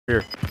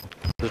Here.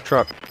 There's a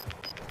truck.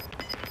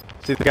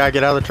 See the guy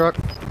get out of the truck?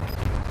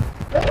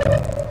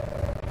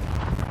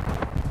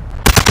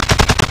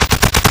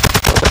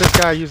 Let this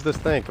guy use this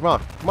thing. Come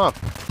on. Come on.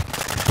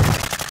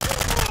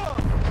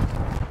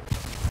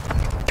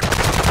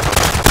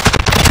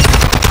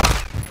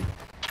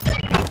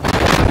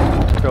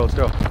 Let's go. Let's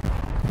go.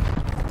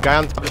 Guy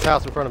on top of this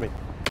house in front of me.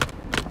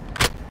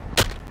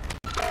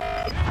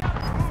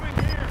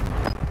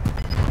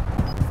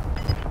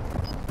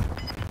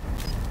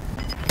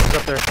 He's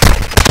up there.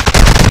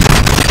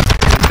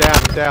 He's down.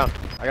 He's down.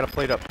 I got a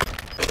plate up.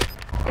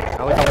 I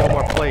only got one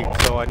more plate,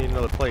 so I need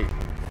another plate.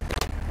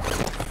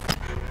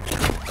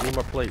 I need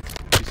more plates.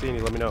 If you see any,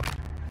 let me know.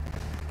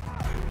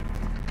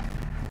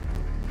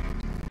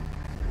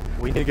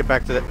 We need to get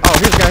back to that. Oh,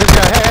 here's the guy. Here's the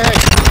guy. Hey, hey,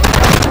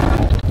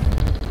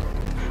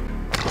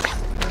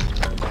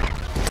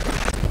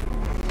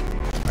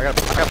 I got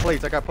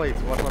plates. I got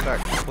plates. Watch my back.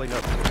 I'm plating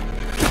up.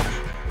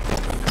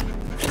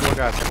 Two more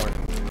guys somewhere.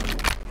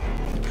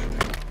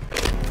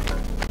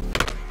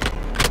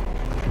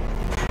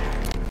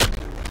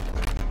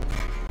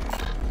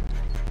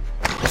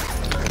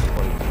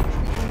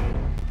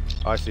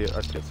 Oh, I see it.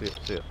 I see it. See it.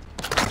 See it.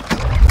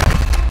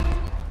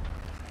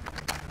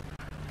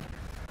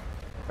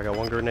 I got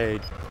one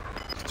grenade.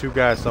 There's two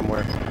guys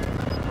somewhere.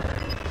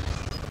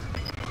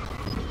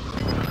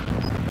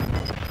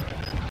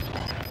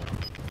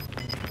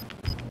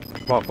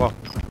 Come on, come on.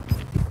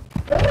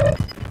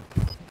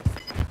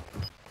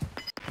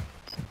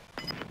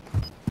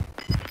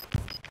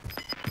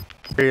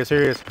 Here he is,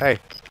 here he is. Hey.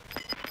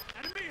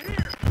 Enemy here.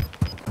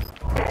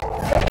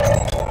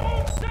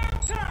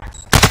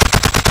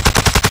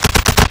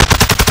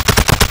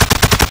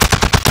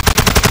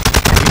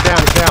 He's down,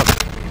 he's down.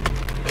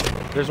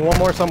 There's one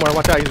more somewhere.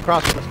 Watch out, he's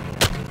across from us.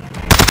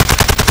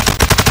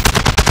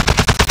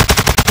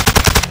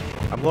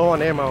 I'm low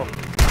on ammo.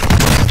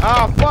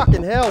 Oh,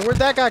 fucking hell. Where'd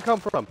that guy come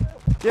from?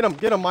 Get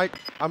him, Mike.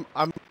 I'm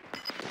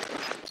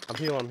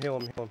healing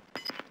him.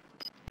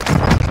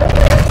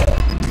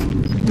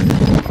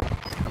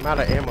 I'm out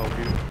of ammo,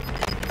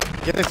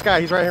 dude. Get this guy,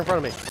 he's right here in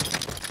front of me.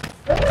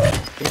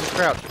 He's just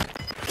crouched.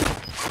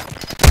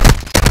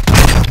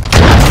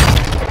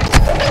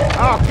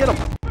 Oh, get him!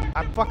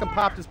 I fucking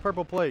popped his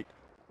purple plate.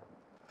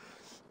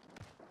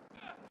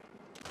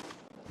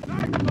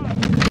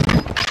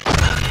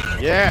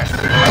 Yes!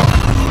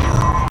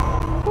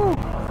 Whew.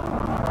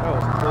 That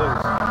was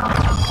close.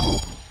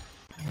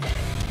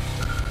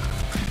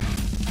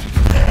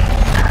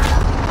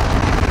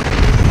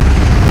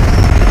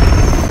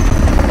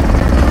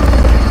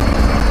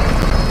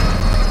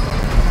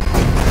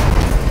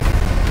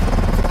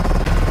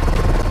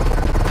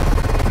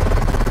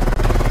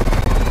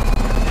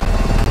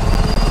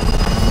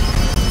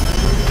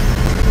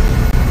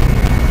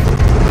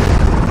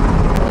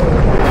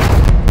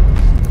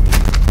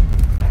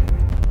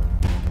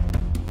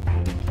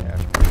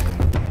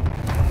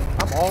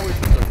 Always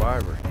a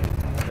survivor.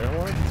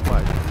 Everyone, it's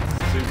my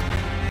suit.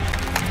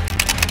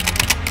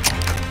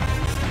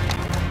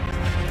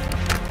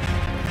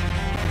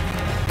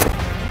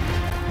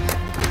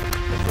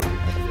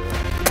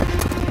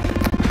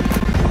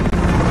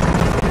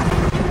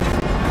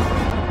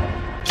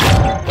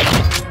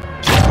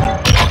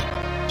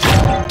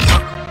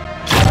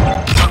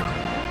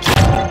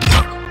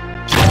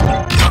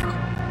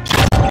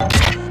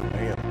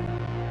 Damn.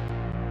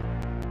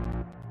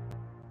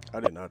 I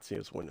did not see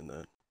us winning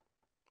that.